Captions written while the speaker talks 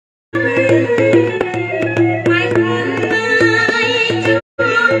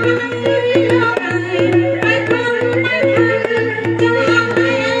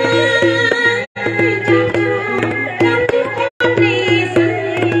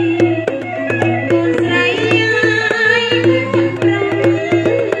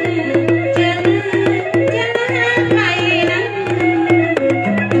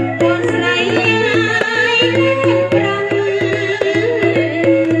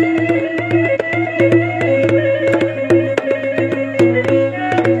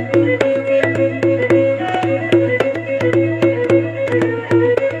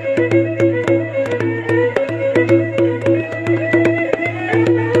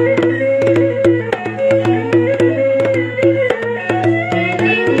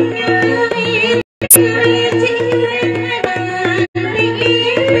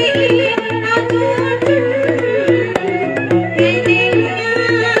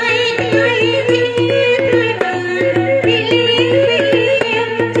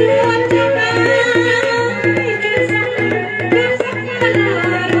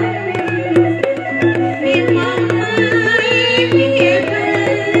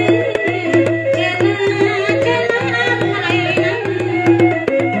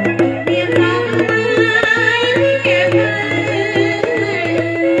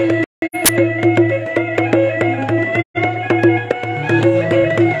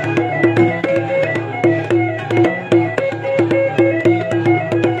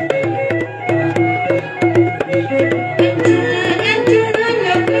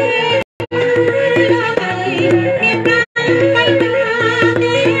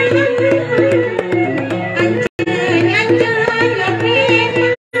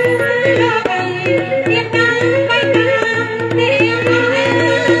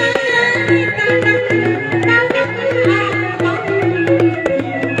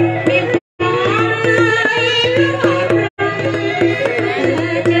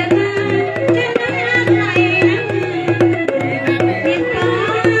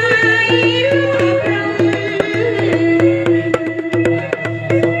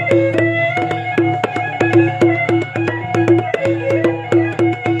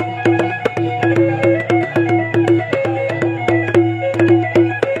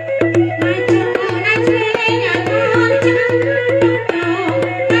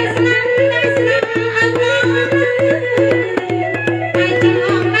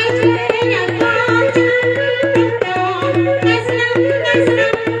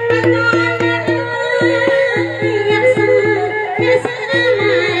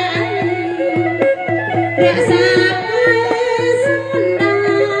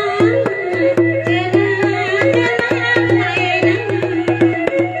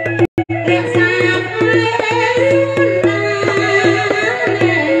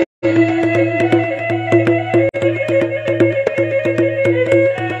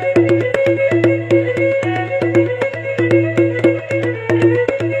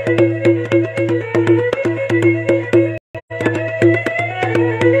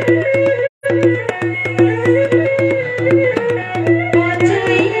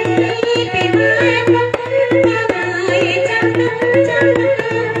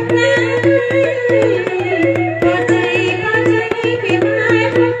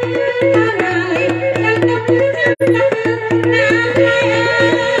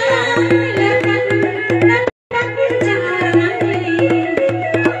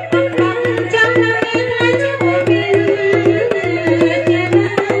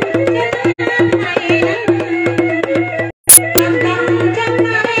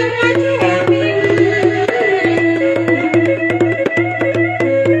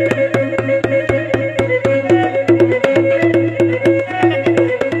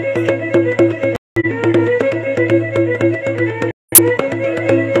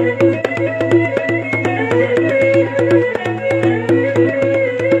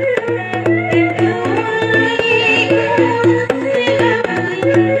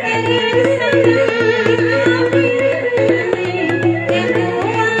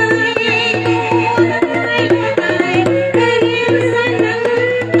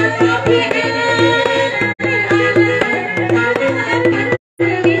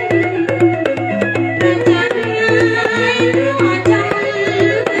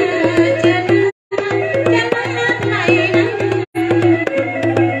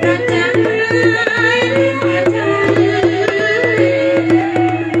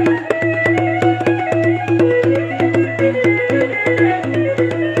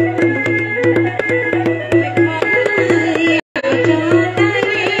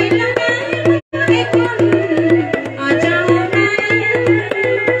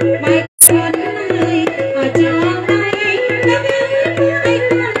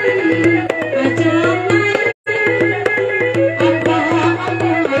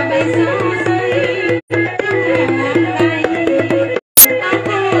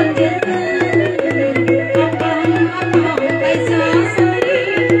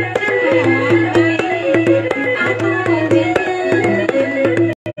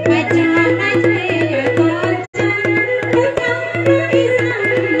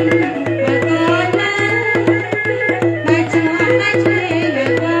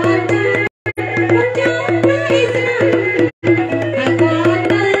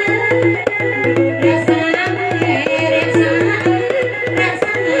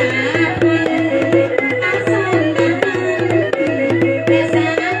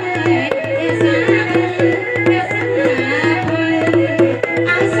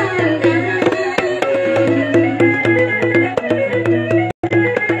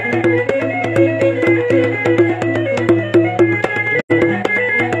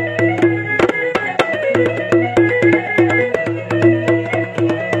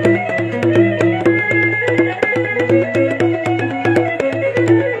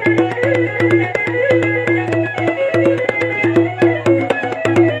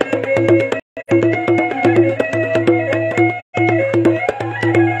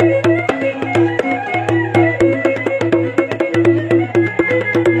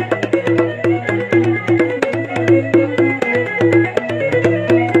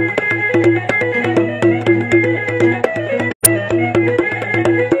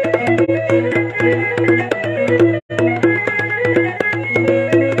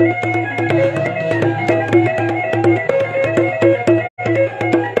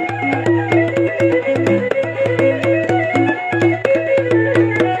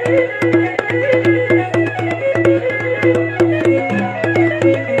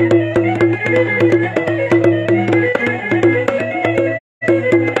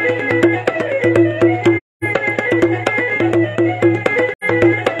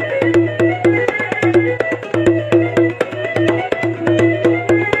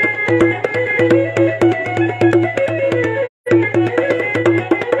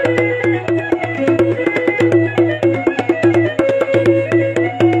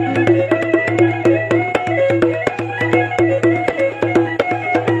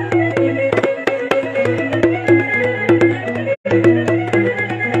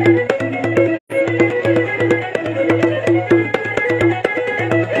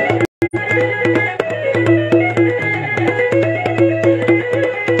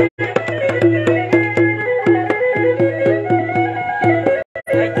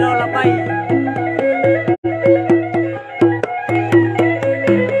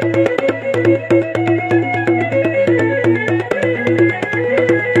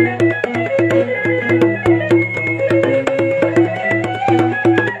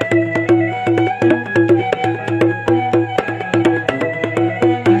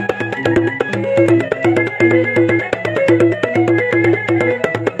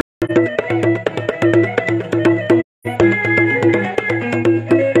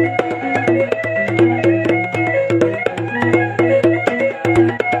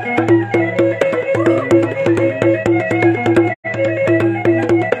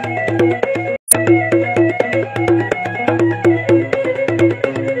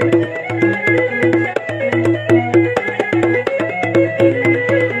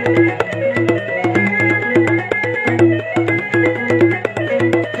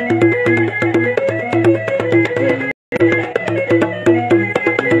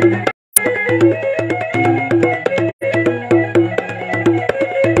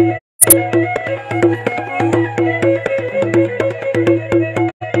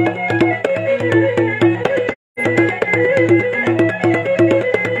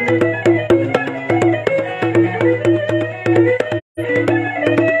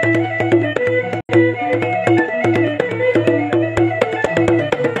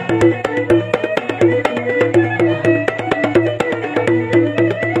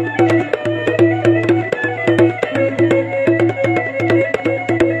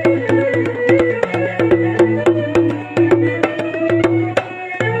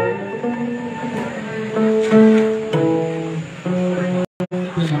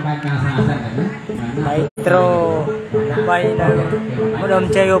Metro bay đâu có đom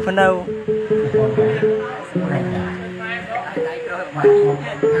chơi vô phần đâu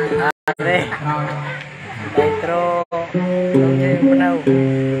đây Metro đom chơi phần đâu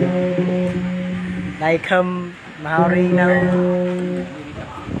đây khâm Maori đâu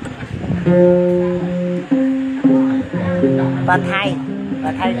bạn thay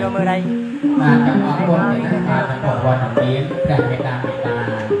cho mưa đây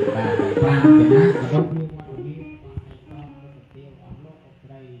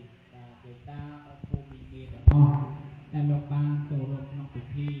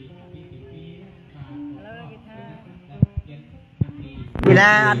vì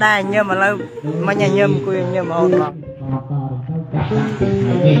là đây nhớ mà lâu mà nhà nhâm quyền nhâm hồn lắm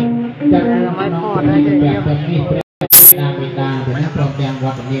máy phò đây để nhâm rồi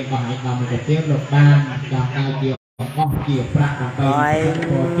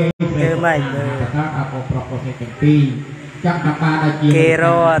cứ mày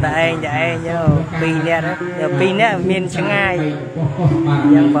kero tại anh nhớ pin nè đó pin nè miền Sài Ai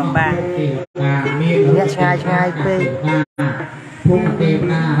dân bằng ba miền Sài Ai pin phun tiêu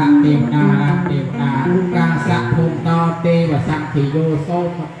na ca sạ phun to tê và sạ thì vô xôm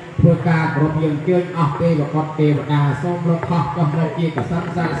phun ca gồm những chương ọc tê và con tê và đà xôm lộc học trong một chia cả sẵn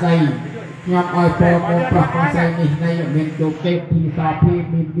dạ dày nhọt oi phô mô prọc con dây này này ở miền châu kê thì so phê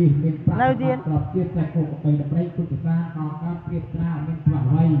miền đi miền pháp prọc tiết sạch khổ tây đập đây phun ra nó các tiết ra miền quả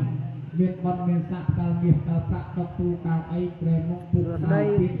vây miền con miền sạ cao miền cao sạ cao tu cao ấy kề mông phun ra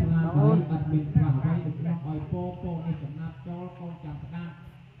tiết ra ấy ẩn miền quả vây được nhọt oi phô này cũng nạp cho con chẳng đa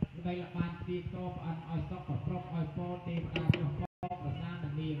đây là ban tiết to ăn oi sóc và prọc oi phô tiết ra cho con và ra là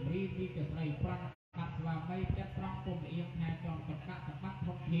niềm ri đi cái này prăng cắt và mây chất prong cùng yên hai tròn cắt cắt bắt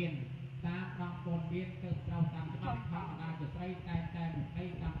thông hiền ta prong cùng biên từ trâu tam bắt thọ raจะใช้แต่ให้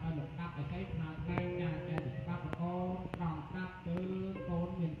ทำเอาหลบตับไปใช้ทางได้งานแต่ตับโกนตรองตับคือโกน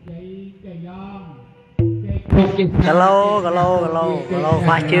เหมือนใจย่องGalo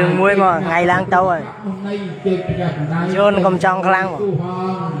phải trường muối mà ngày lang tàu rồi chôn cầm trong khang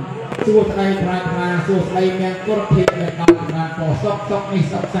xua đây xua đây nghe cốt thịt là còn là cỏ sóc này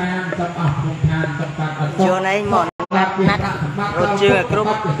sóc sang sóc ẩm thàn sóc tàn chôn ấy mòn รถเชื่อกรุ๊ป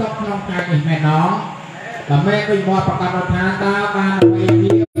จะต้องน้องชายอีกแม่น้องแต่แม่ก็มอประกันรถทางตาการไป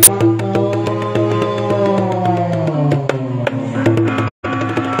ที่คอนโด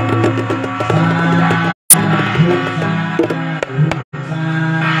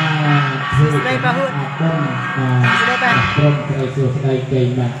ได้ปะหุ่นได้ปะกรมไตรสุดได้เก่ง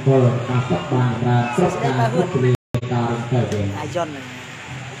แบบโกลมาสักบางราสกการทุกเรื่องการเกิดเองอาจ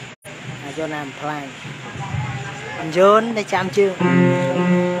นน้ำพลายโยนได้จำชื่อ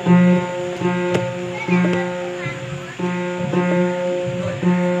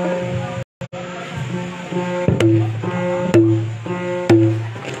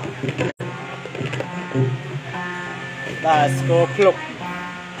ได้สโคปลุก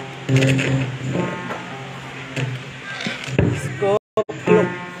สโคป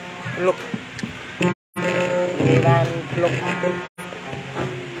ลุกมีการลุก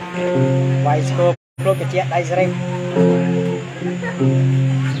ไวสโคปลุกกระเจี๊ยบไอซ์เรม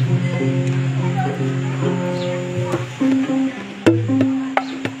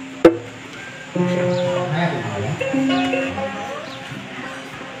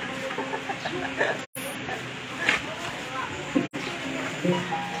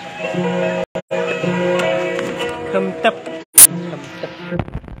คำตับ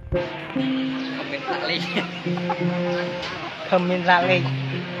คำมินลาลี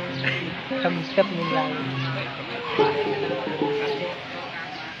คำตับมินลาลี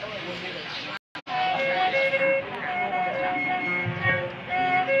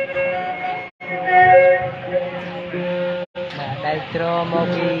ได้ตรมอ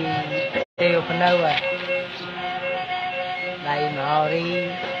กีเตียวพนัวได้มารี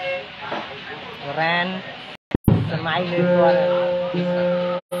แรนสมัยเรือก่อน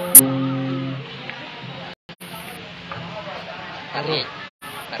ปารี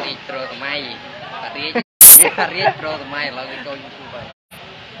โตรสมัยปารีโตรสมัยเราจะโดนยูทูบไป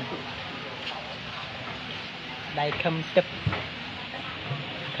ได้คำตึบ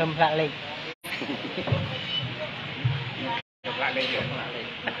คำพระเล็ก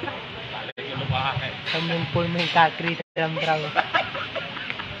คำมึงปุ่นมึงกากรีเติมเรา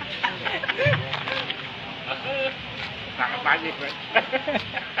ต่างกันไปอีกเลย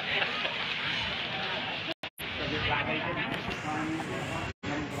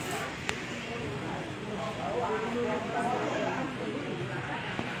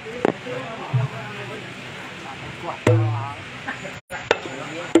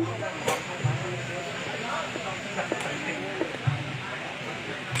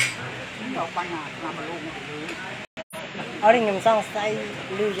ở đây ngầm xong say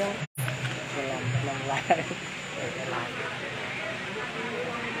lưu trong làm lại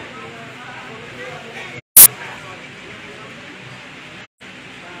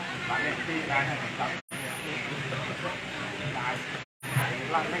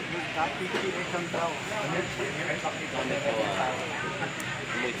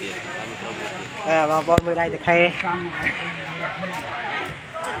bà con mới đây được khe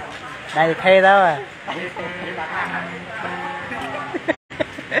đây được khe đó à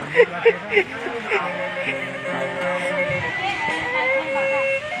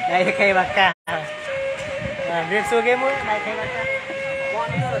đây thì khe bạc ca riêng xua cái mũi đây khe bạc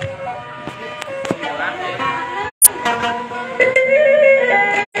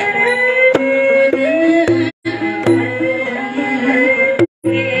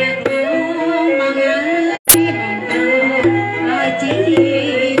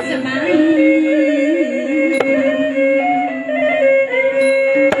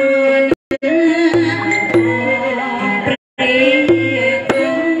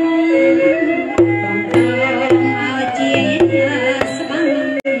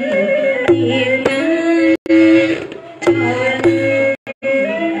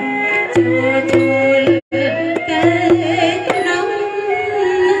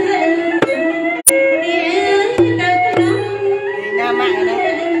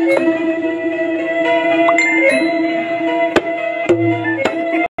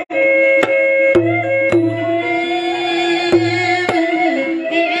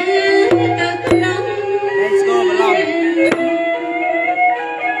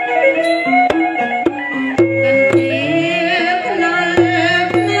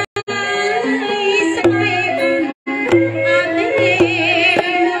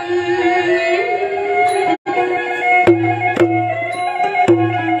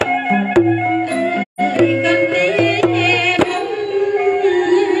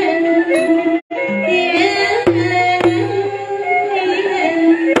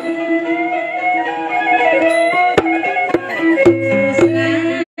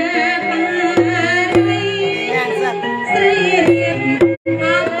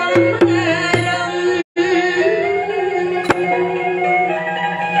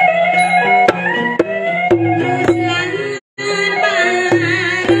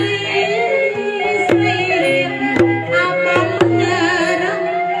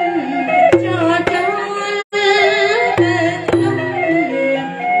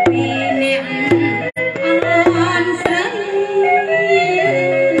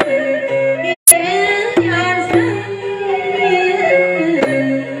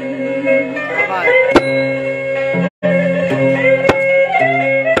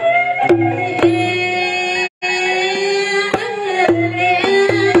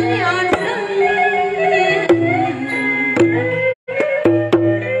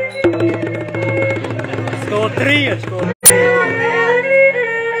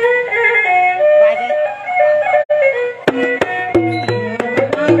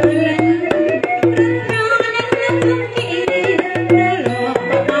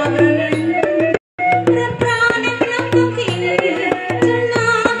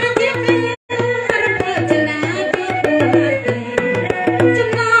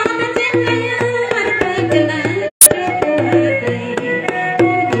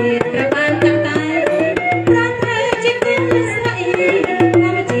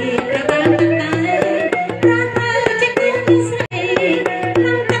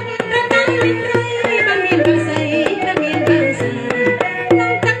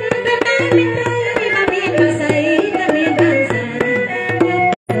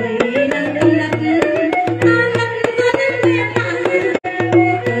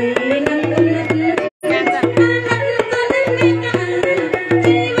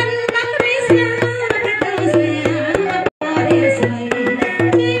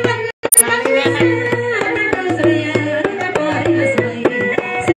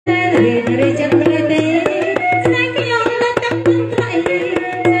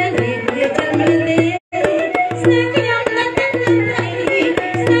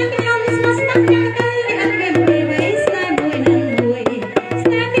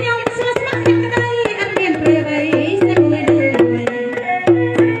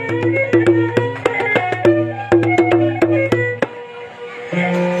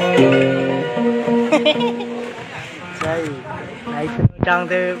trong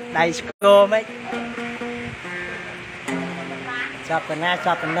từ đại cô mấy chọc cái na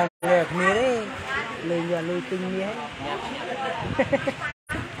chọc cái nông người mía đấy lười giờ lười tinh mía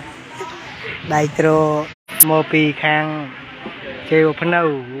đại trô mô pi khang kêu phân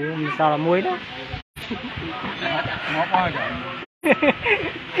đầu sao là muối đó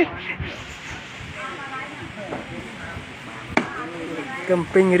cầm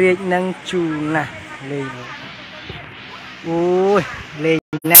pin riêng năng chù nè lười ui lên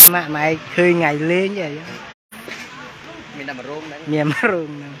nam ạ mày khơi ngày lên vậy mình làm rôm đấy miền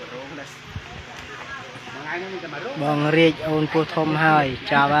rôm bằng riết ôn phô thom hơi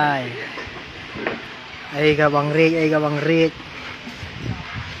chào bài đây cả bằng riết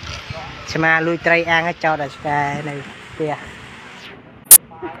mà lui tray ăn á cho đại cái này kìa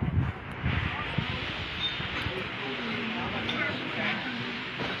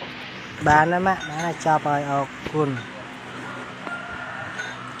bán lắm ạ bán cho bài ở quần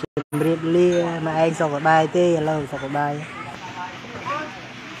riết lia mà anh sọc cái bài tê lâu sọc cái bài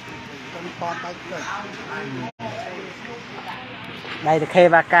đây là khe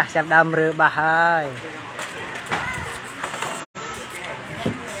ba ca xem đâm rửa bà hơi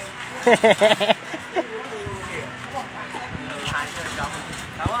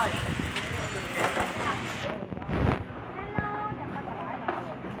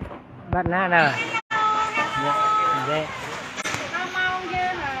bắt nè nè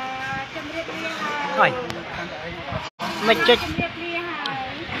rồi mày chết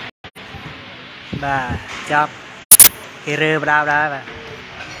bà chọc cái rơ vào đó bà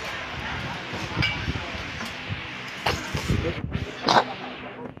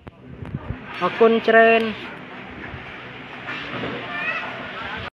con trơn